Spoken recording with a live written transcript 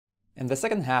In the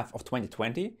second half of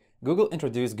 2020, Google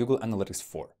introduced Google Analytics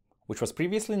 4, which was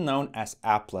previously known as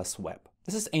App + Web.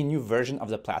 This is a new version of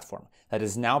the platform that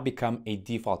has now become a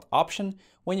default option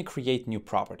when you create new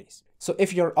properties. So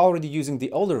if you're already using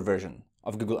the older version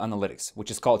of Google Analytics, which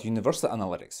is called Universal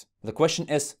Analytics, the question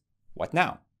is, what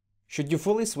now? Should you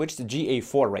fully switch to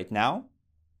GA4 right now?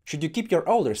 Should you keep your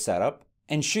older setup?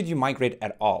 And should you migrate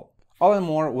at all? All and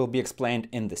more will be explained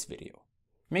in this video.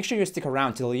 Make sure you stick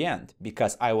around till the end,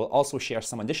 because I will also share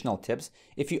some additional tips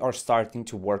if you are starting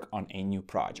to work on a new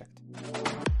project.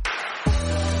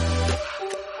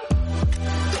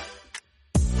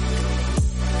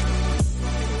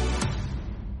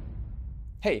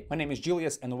 Hey, my name is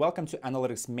Julius and welcome to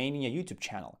Analytics Mania YouTube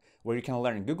channel, where you can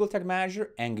learn Google Tag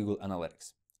Manager and Google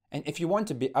Analytics. And if you want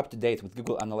to be up to date with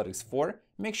Google Analytics 4,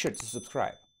 make sure to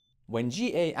subscribe. When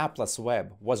GA App +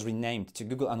 Web was renamed to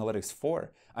Google Analytics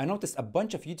 4, I noticed a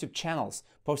bunch of YouTube channels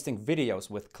posting videos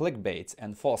with clickbaits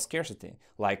and false scarcity,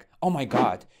 like, oh my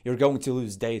god, you're going to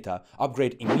lose data,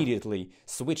 upgrade immediately,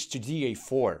 switch to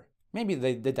GA4. Maybe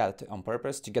they did that on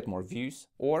purpose to get more views,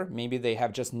 or maybe they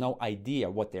have just no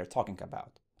idea what they're talking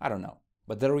about. I don't know.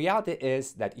 But the reality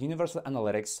is that Universal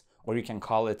Analytics, or you can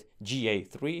call it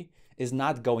GA3, is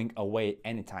not going away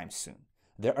anytime soon.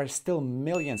 There are still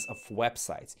millions of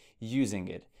websites using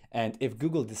it, and if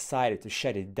Google decided to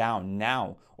shut it down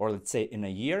now, or let's say in a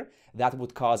year, that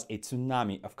would cause a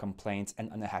tsunami of complaints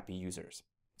and unhappy users.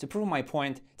 To prove my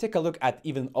point, take a look at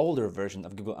even older version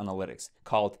of Google Analytics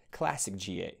called Classic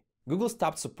GA. Google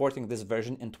stopped supporting this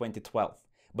version in 2012,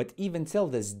 but even till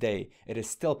this day, it is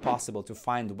still possible to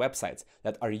find websites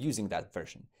that are using that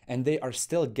version, and they are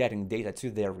still getting data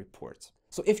to their reports.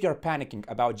 So if you're panicking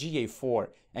about GA4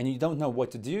 and you don't know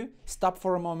what to do, stop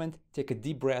for a moment, take a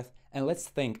deep breath, and let's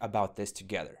think about this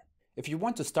together. If you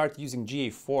want to start using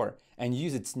GA4 and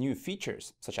use its new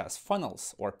features, such as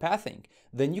funnels or pathing,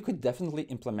 then you could definitely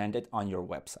implement it on your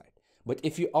website. But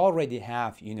if you already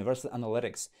have Universal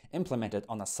Analytics implemented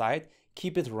on a site,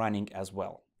 keep it running as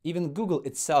well. Even Google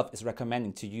itself is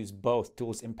recommending to use both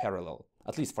tools in parallel,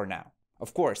 at least for now.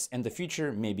 Of course, in the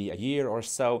future, maybe a year or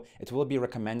so, it will be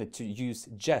recommended to use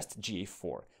just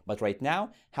GA4. But right now,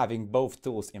 having both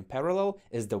tools in parallel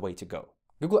is the way to go.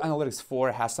 Google Analytics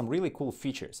 4 has some really cool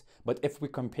features, but if we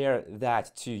compare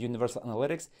that to Universal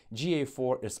Analytics,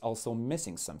 GA4 is also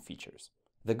missing some features.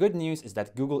 The good news is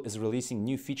that Google is releasing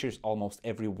new features almost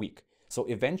every week, so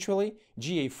eventually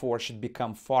GA4 should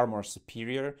become far more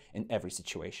superior in every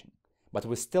situation. But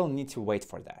we still need to wait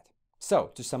for that. So,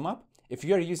 to sum up, if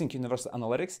you are using Universal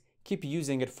Analytics, keep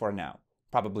using it for now,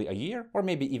 probably a year or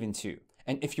maybe even 2.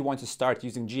 And if you want to start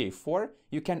using GA4,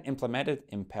 you can implement it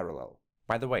in parallel.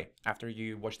 By the way, after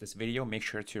you watch this video, make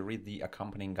sure to read the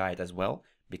accompanying guide as well,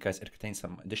 because it contains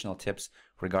some additional tips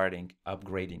regarding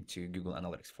upgrading to Google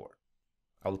Analytics 4.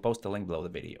 I will post the link below the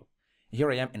video. Here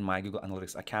I am in my Google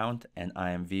Analytics account and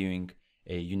I am viewing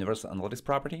a Universal Analytics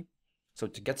property. So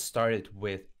to get started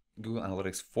with Google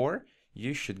Analytics 4,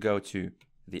 you should go to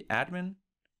the admin,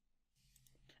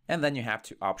 and then you have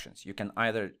 2 options. You can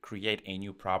either create a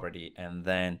new property and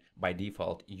then by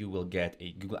default you will get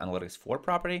a Google Analytics 4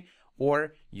 property,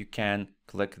 or you can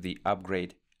click the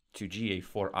upgrade to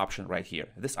GA4 option right here.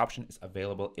 This option is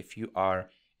available if you are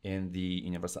in the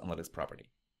Universal Analytics property.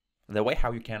 The way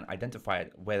how you can identify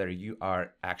whether you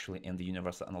are actually in the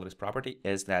Universal Analytics property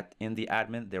is that in the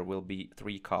admin there will be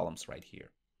 3 columns right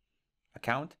here: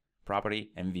 account,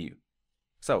 property, and view.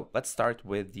 So let's start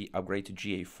with the upgrade to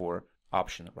GA4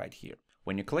 option right here.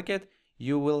 When you click it,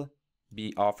 you will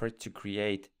be offered to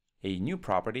create a new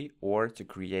property or to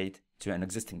create to an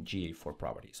existing GA4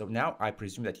 property. So now I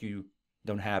presume that you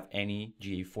don't have any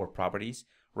GA4 properties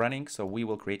running, so we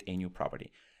will create a new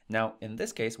property. Now, in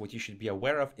this case, what you should be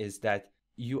aware of is that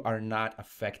you are not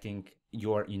affecting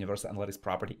your Universal Analytics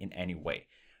property in any way.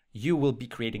 You will be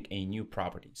creating a new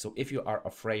property. So if you are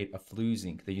afraid of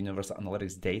losing the Universal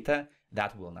Analytics data,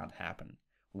 that will not happen.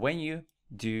 When you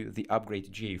do the upgrade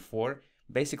to GA4,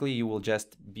 basically you will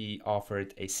just be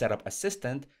offered a setup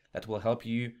assistant that will help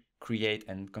you create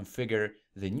and configure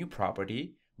the new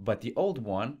property, but the old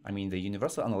one, I mean the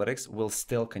Universal Analytics, will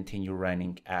still continue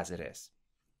running as it is.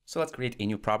 So let's create a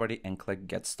new property and click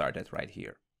Get Started right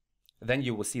here. Then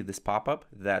you will see this pop-up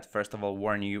that first of all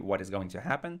warn you what is going to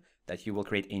happen, that you will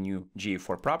create a new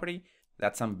GA4 property,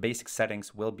 that some basic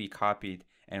settings will be copied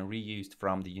and reused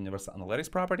from the Universal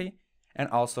Analytics property, and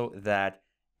also that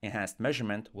enhanced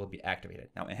measurement will be activated.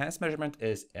 Now, enhanced measurement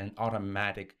is an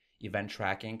automatic event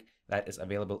tracking that is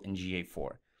available in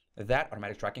GA4. That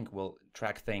automatic tracking will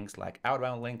track things like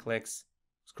outbound link clicks,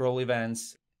 scroll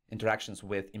events, interactions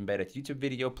with embedded YouTube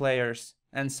video players,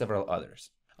 and several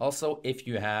others. Also, if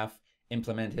you have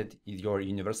implemented your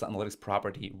Universal Analytics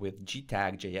property with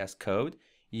gtac.js code,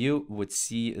 you would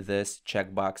see this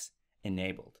checkbox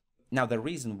enabled. Now, the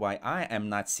reason why I am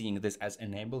not seeing this as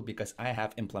enabled because I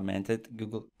have implemented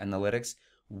Google Analytics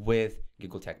with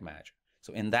Google Tag Manager.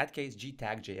 So in that case,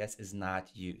 gtac.js is not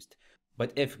used.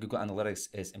 But if Google Analytics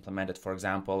is implemented, for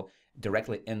example,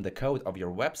 directly in the code of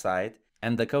your website,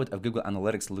 and the code of Google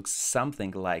Analytics looks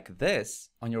something like this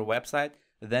on your website,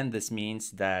 then this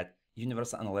means that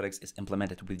Universal Analytics is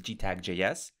implemented with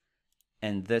gtac.js,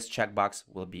 and this checkbox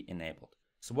will be enabled.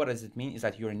 So what does it mean is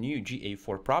that your new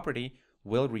GA4 property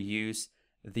will reuse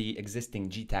the existing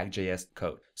gtac.js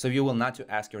code. So you will not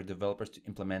to ask your developers to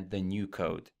implement the new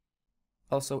code.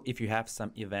 Also, if you have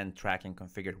some event tracking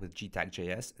configured with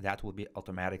gtac.js, that will be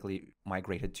automatically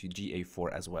migrated to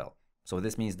GA4 as well. So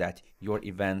this means that your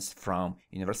events from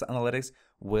Universal Analytics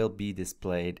will be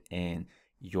displayed in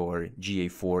your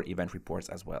GA4 event reports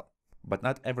as well. But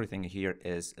not everything here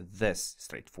is this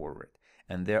straightforward,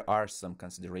 and there are some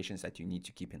considerations that you need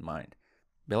to keep in mind.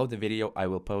 Below the video, I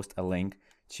will post a link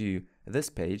to this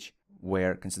page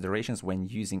where considerations when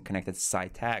using connected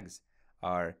site tags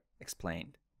are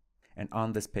explained. And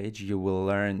on this page, you will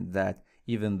learn that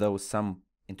even though some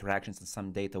interactions and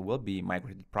some data will be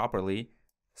migrated properly,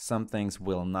 some things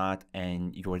will not,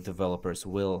 and your developers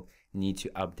will need to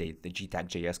update the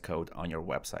gtac.js code on your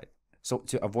website. So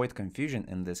to avoid confusion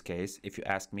in this case, if you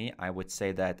ask me, I would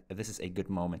say that this is a good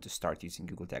moment to start using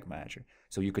Google Tag Manager.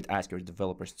 So you could ask your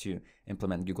developers to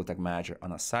implement Google Tag Manager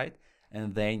on a site,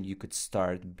 and then you could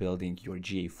start building your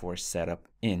GA4 setup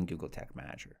in Google Tag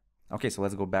Manager. Okay, so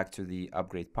let's go back to the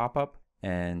upgrade pop-up.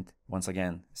 And once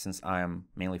again, since I am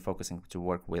mainly focusing to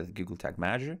work with Google Tag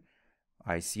Manager,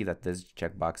 I see that this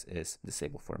checkbox is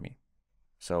disabled for me.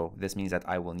 So this means that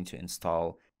I will need to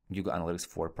install Google Analytics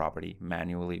 4 property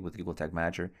manually with Google Tag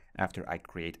Manager after I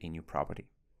create a new property.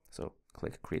 So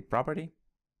click Create Property.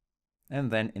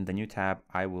 And then in the new tab,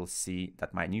 I will see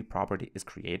that my new property is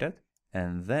created.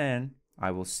 And then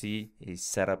I will see a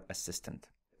Setup Assistant.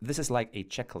 This is like a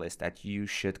checklist that you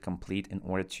should complete in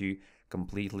order to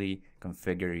completely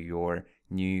configure your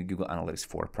new Google Analytics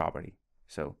 4 property.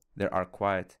 So there are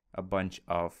quite a bunch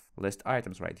of list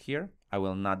items right here. I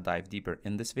will not dive deeper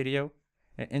in this video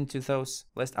into those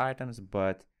list items,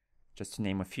 but just to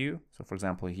name a few. So for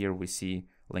example, here we see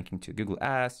linking to Google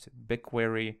Ads,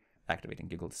 BigQuery, activating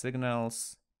Google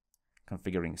Signals,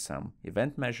 configuring some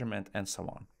event measurement, and so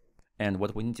on. And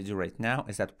what we need to do right now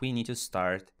is that we need to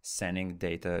start sending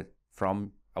data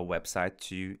from a website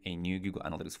to a new Google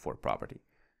Analytics 4 property.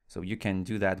 So you can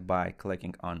do that by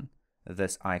clicking on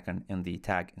this icon in the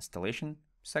tag installation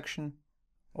section,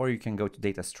 or you can go to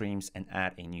data streams and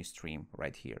add a new stream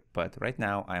right here. But right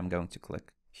now I am going to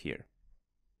click here.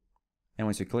 And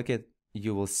once you click it,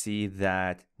 you will see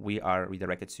that we are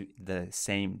redirected to the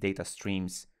same data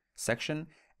streams section,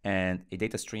 and a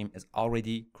data stream is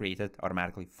already created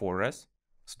automatically for us.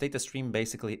 So data stream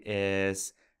basically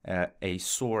is a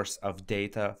source of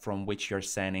data from which you're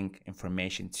sending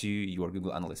information to your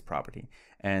Google Analytics property.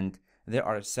 And there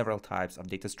are several types of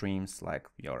data streams, like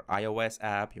your iOS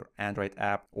app, your Android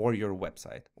app, or your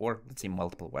website, or let's say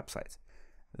multiple websites.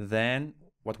 Then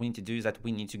what we need to do is that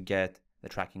we need to get the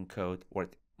tracking code, or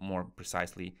more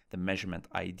precisely, the measurement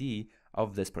ID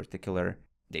of this particular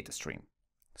data stream.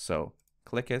 So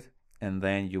click it, and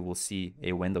then you will see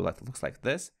a window that looks like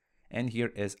this. And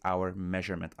here is our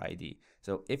measurement ID.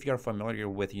 So if you're familiar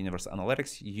with Universal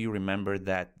Analytics, you remember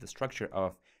that the structure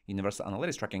of Universal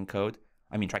Analytics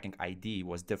tracking ID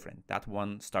was different. That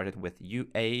one started with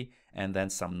UA and then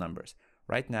some numbers.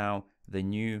 Right now, the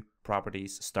new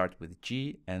properties start with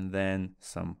G and then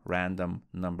some random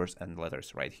numbers and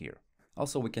letters right here.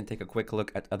 Also, we can take a quick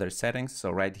look at other settings. So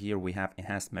right here we have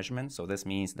enhanced measurement. So this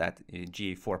means that a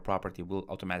GA4 property will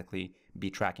automatically be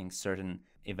tracking certain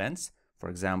events. For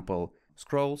example,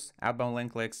 scrolls, outbound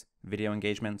link clicks, video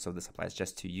engagement. So this applies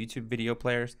just to YouTube video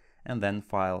players, and then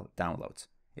file downloads.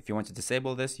 If you want to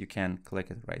disable this, you can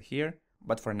click it right here.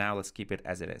 But for now, let's keep it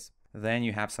as it is. Then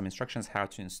you have some instructions how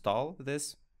to install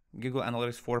this Google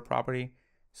Analytics 4 property.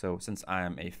 So since I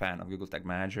am a fan of Google Tag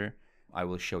Manager, I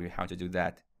will show you how to do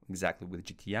that exactly with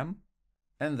GTM.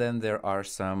 And then there are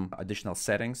some additional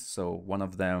settings. So one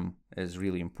of them is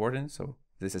really important. So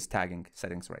this is tagging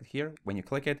settings right here. When you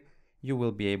click it, you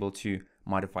will be able to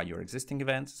modify your existing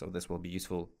events. So this will be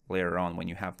useful later on when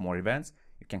you have more events.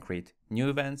 You can create new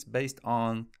events based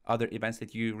on other events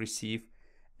that you receive.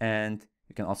 And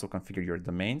you can also configure your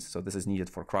domains. So this is needed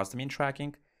for cross-domain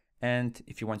tracking. And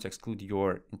if you want to exclude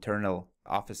your internal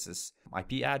office's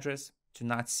IP address to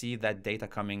not see that data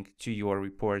coming to your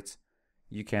reports,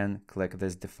 you can click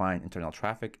this Define Internal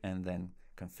Traffic and then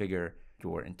configure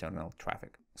your internal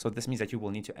traffic. So this means that you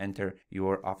will need to enter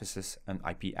your office's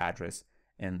IP address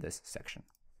in this section.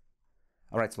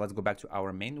 All right, so let's go back to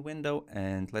our main window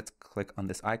and let's click on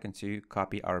this icon to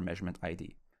copy our measurement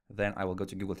ID. Then I will go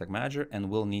to Google Tag Manager and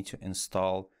we'll need to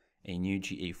install a new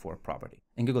GA4 property.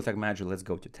 In Google Tag Manager, let's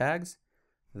go to Tags,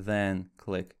 then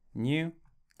click New,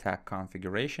 Tag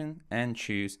Configuration, and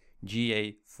choose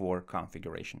GA4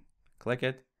 Configuration. Click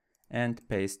it and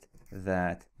paste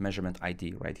that measurement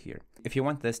ID right here. If you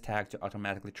want this tag to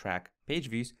automatically track page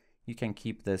views, you can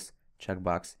keep this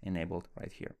checkbox enabled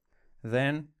right here.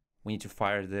 Then we need to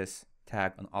fire this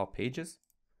tag on all pages.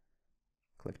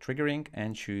 Click Triggering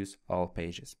and choose All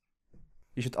Pages.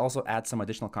 You should also add some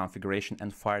additional configuration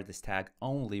and fire this tag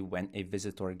only when a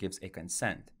visitor gives a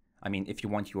consent. I mean, if you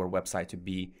want your website to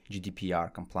be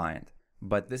GDPR compliant.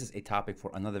 But this is a topic for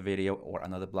another video or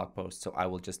another blog post, so I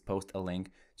will just post a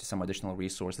link to some additional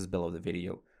resources below the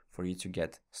video for you to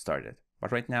get started.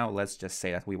 But right now, let's just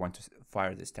say that we want to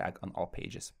fire this tag on all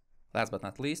pages. Last but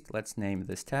not least, let's name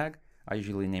this tag. I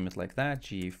usually name it like that,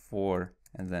 GA4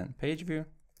 and then page view.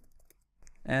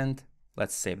 And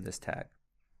let's save this tag.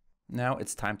 Now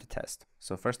it's time to test.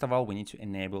 So first of all, we need to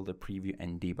enable the preview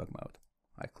and debug mode.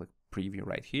 I click preview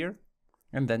right here,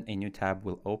 and then a new tab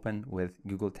will open with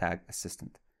Google Tag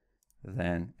Assistant.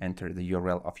 Then enter the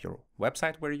URL of your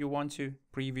website where you want to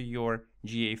preview your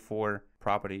GA4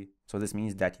 property. So this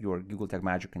means that your Google Tag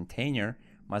Manager container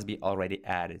must be already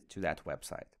added to that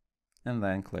website. And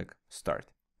then click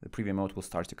Start. The preview mode will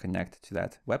start to connect to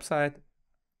that website.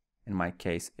 In my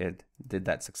case, it did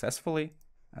that successfully.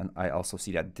 And I also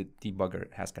see that the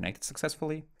debugger has connected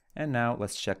successfully. And now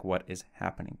let's check what is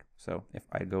happening. So if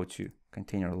I go to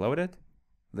container loaded,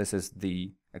 this is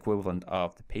the equivalent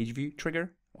of the page view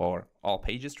trigger or all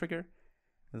pages trigger.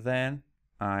 Then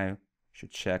I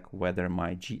should check whether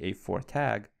my GA4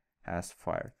 tag has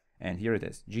fired. And here it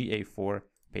is, GA4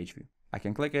 page view. I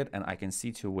can click it and I can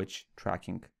see to which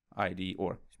tracking ID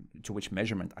or to which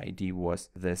measurement ID was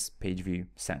this page view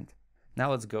sent.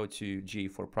 Now let's go to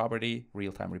GA4 property,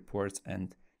 real-time reports,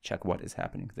 and check what is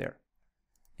happening there.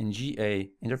 In GA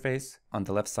interface, on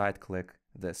the left side, click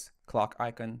this clock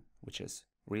icon, which is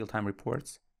real-time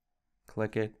reports.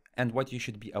 Click it. And what you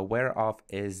should be aware of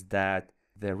is that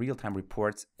the real-time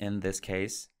reports in this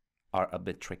case are a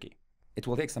bit tricky. It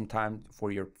will take some time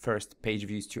for your first page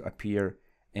views to appear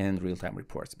in real-time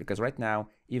reports, because right now,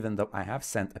 even though I have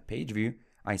sent a page view,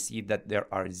 I see that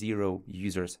there are 0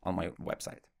 users on my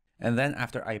website. And then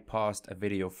after I paused a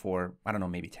video for, I don't know,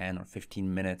 maybe 10 or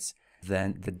 15 minutes,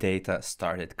 then the data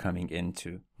started coming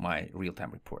into my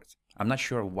real-time reports. I'm not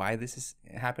sure why this is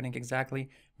happening exactly.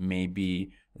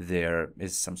 Maybe there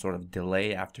is some sort of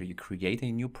delay after you create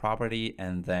a new property,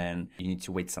 and then you need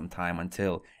to wait some time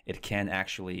until it can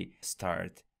actually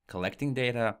start collecting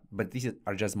data. But these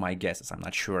are just my guesses. I'm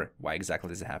not sure why exactly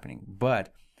this is happening.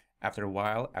 But after a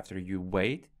while, after you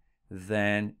wait,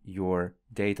 then your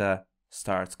data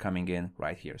starts coming in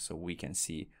right here. So we can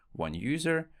see one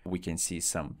user, we can see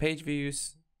some page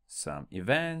views, some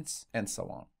events, and so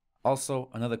on. Also,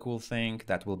 another cool thing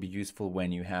that will be useful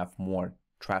when you have more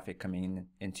traffic coming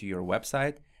into your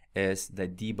website is the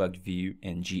debug view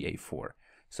in GA4.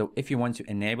 So if you want to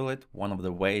enable it, one of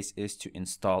the ways is to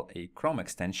install a Chrome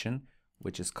extension,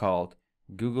 which is called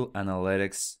Google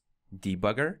Analytics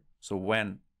Debugger. So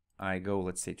when I go,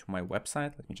 let's say, to my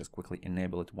website, let me just quickly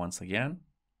enable it once again.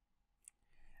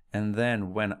 And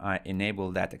then when I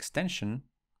enable that extension,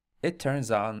 it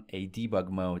turns on a debug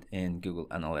mode in Google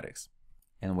Analytics.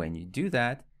 And when you do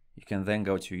that, you can then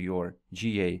go to your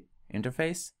GA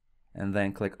interface and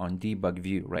then click on debug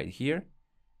view right here.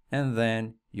 And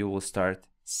then you will start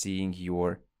seeing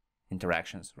your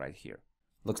interactions right here.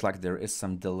 Looks like there is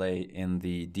some delay in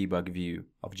the debug view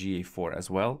of GA4 as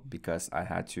well, because I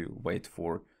had to wait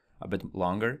for a bit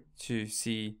longer to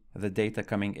see the data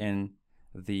coming in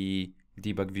the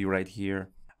debug view right here.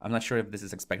 I'm not sure if this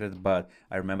is expected, but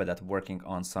I remember that working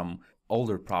on some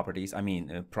older properties,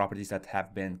 properties that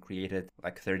have been created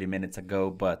like 30 minutes ago,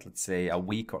 but let's say a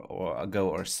week or ago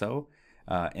or so,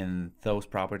 in those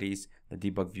properties, the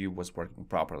debug view was working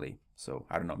properly. So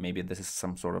I don't know, maybe this is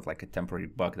some sort of like a temporary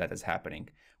bug that is happening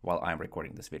while I'm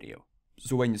recording this video.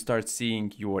 So when you start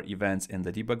seeing your events in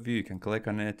the debug view, you can click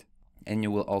on it, and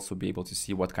you will also be able to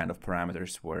see what kind of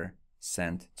parameters were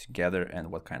sent together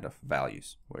and what kind of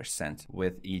values were sent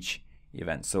with each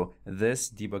event. So this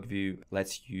debug view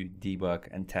lets you debug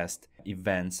and test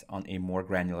events on a more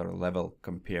granular level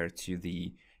compared to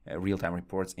the real-time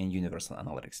reports in Universal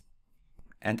Analytics.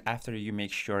 And after you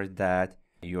make sure that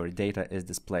your data is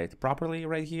displayed properly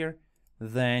right here,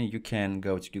 then you can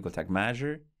go to Google Tag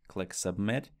Manager, click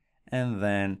Submit, and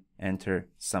then enter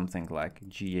something like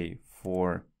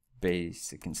GA4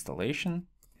 basic installation,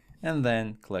 and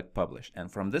then click publish.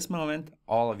 And from this moment,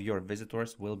 all of your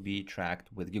visitors will be tracked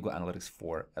with Google Analytics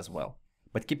 4 as well.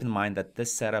 But keep in mind that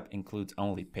this setup includes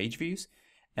only page views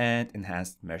and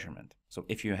enhanced measurement. So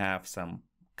if you have some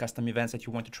custom events that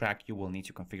you want to track, you will need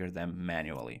to configure them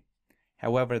manually.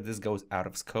 However, this goes out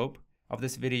of scope of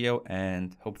this video,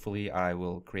 and hopefully I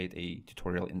will create a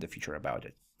tutorial in the future about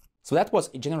it. So that was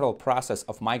a general process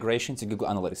of migration to Google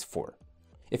Analytics 4.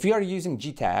 If you are using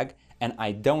gtag, and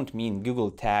I don't mean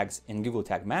Google tags in Google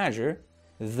Tag Manager,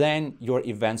 then your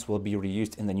events will be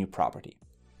reused in the new property.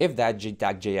 If that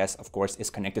gtac.js, of course, is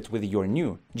connected with your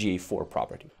new GA4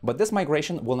 property. But this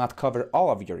migration will not cover all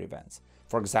of your events.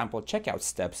 For example, checkout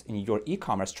steps in your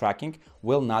e-commerce tracking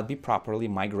will not be properly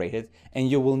migrated, and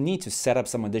you will need to set up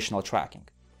some additional tracking.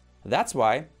 That's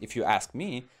why, if you ask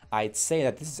me, I'd say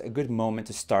that this is a good moment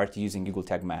to start using Google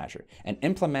Tag Manager and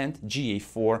implement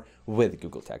GA4 with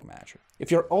Google Tag Manager. If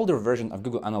your older version of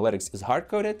Google Analytics is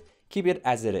hard-coded, keep it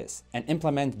as it is and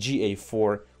implement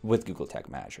GA4 with Google Tag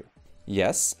Manager.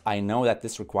 Yes, I know that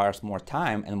this requires more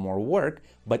time and more work,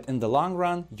 but in the long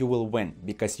run, you will win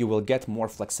because you will get more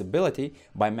flexibility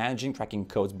by managing tracking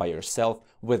codes by yourself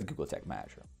with Google Tag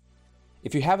Manager.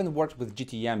 If you haven't worked with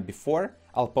GTM before,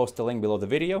 I'll post a link below the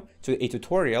video to a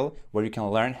tutorial where you can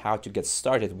learn how to get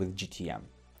started with GTM.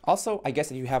 Also, I guess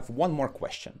that you have one more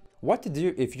question. What to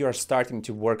do if you are starting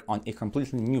to work on a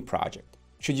completely new project?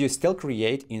 Should you still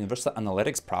create a Universal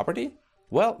Analytics property?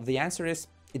 Well, the answer is,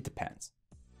 it depends.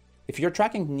 If your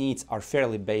tracking needs are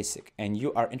fairly basic and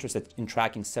you are interested in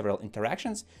tracking several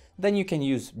interactions, then you can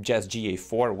use just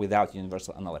GA4 without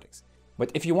Universal Analytics.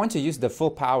 But if you want to use the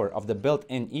full power of the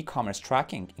built-in e-commerce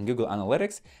tracking in Google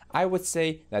Analytics, I would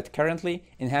say that currently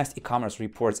enhanced e-commerce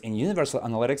reports in Universal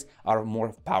Analytics are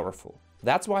more powerful.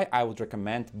 That's why I would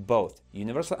recommend both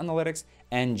Universal Analytics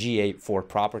and GA4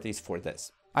 properties for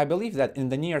this. I believe that in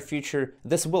the near future,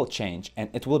 this will change and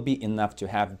it will be enough to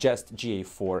have just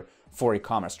GA4 for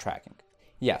e-commerce tracking.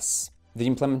 Yes, the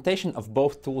implementation of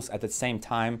both tools at the same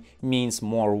time means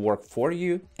more work for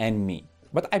you and me.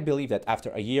 But I believe that after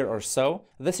a year or so,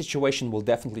 the situation will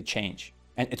definitely change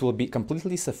and it will be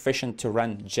completely sufficient to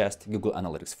run just Google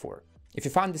Analytics 4. If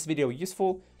you found this video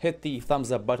useful, hit the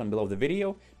thumbs up button below the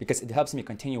video because it helps me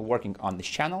continue working on this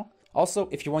channel. Also,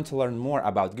 if you want to learn more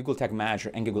about Google Tag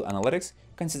Manager and Google Analytics,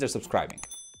 consider subscribing.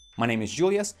 My name is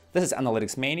Julius, this is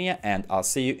Analytics Mania, and I'll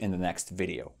see you in the next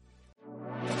video.